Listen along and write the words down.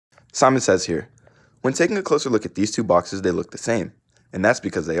Simon says here, when taking a closer look at these two boxes, they look the same. And that's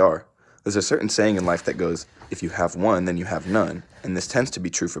because they are. There's a certain saying in life that goes, if you have one, then you have none, and this tends to be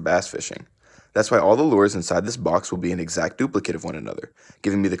true for bass fishing. That's why all the lures inside this box will be an exact duplicate of one another,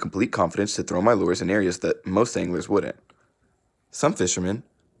 giving me the complete confidence to throw my lures in areas that most anglers wouldn't. Some fishermen,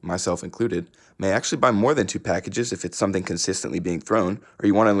 myself included, may actually buy more than 2 packages if it's something consistently being thrown or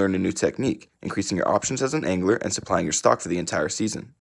you want to learn a new technique, increasing your options as an angler and supplying your stock for the entire season.